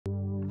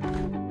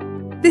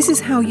This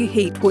is how you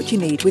heat what you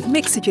need with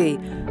Mixergy.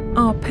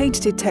 Our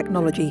patented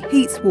technology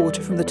heats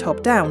water from the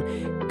top down,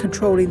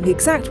 controlling the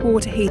exact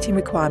water heating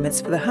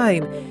requirements for the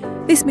home.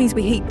 This means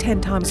we heat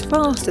 10 times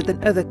faster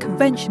than other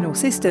conventional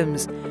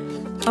systems.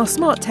 Our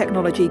smart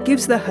technology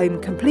gives the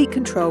home complete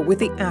control with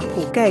the app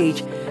or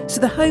gauge, so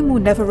the home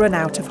will never run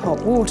out of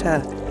hot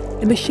water.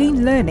 The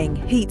machine learning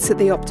heats at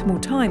the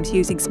optimal times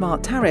using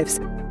smart tariffs,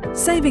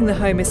 saving the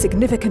home a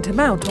significant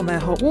amount on their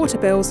hot water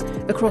bills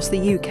across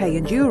the UK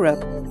and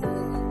Europe.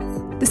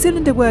 The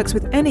cylinder works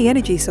with any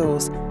energy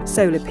source: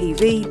 solar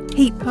PV,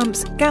 heat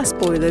pumps, gas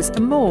boilers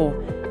and more.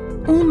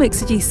 All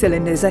Mixergy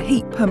cylinders are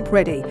heat pump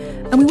ready,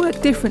 and we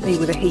work differently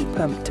with a heat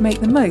pump to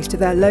make the most of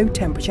their low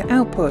temperature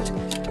output.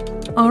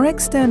 Our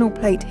external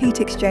plate heat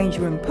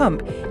exchanger and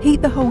pump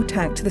heat the whole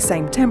tank to the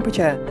same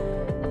temperature.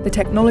 The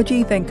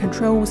technology then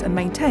controls and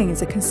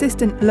maintains a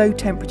consistent low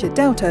temperature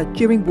delta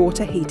during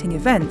water heating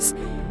events,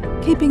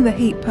 keeping the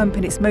heat pump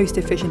in its most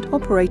efficient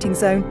operating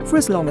zone for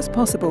as long as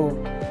possible.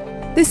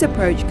 This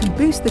approach can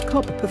boost the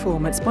copper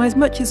performance by as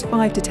much as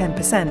 5 to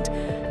 10%,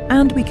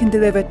 and we can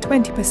deliver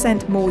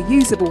 20% more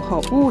usable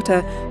hot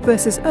water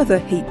versus other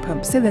heat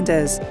pump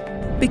cylinders.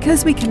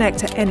 Because we connect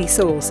to any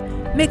source,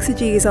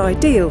 Mixergy is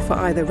ideal for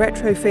either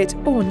retrofit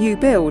or new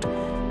build.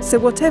 So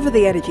whatever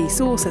the energy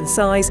source and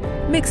size,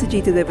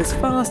 Mixergy delivers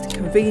fast,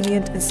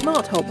 convenient and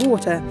smart hot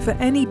water for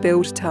any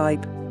build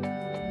type.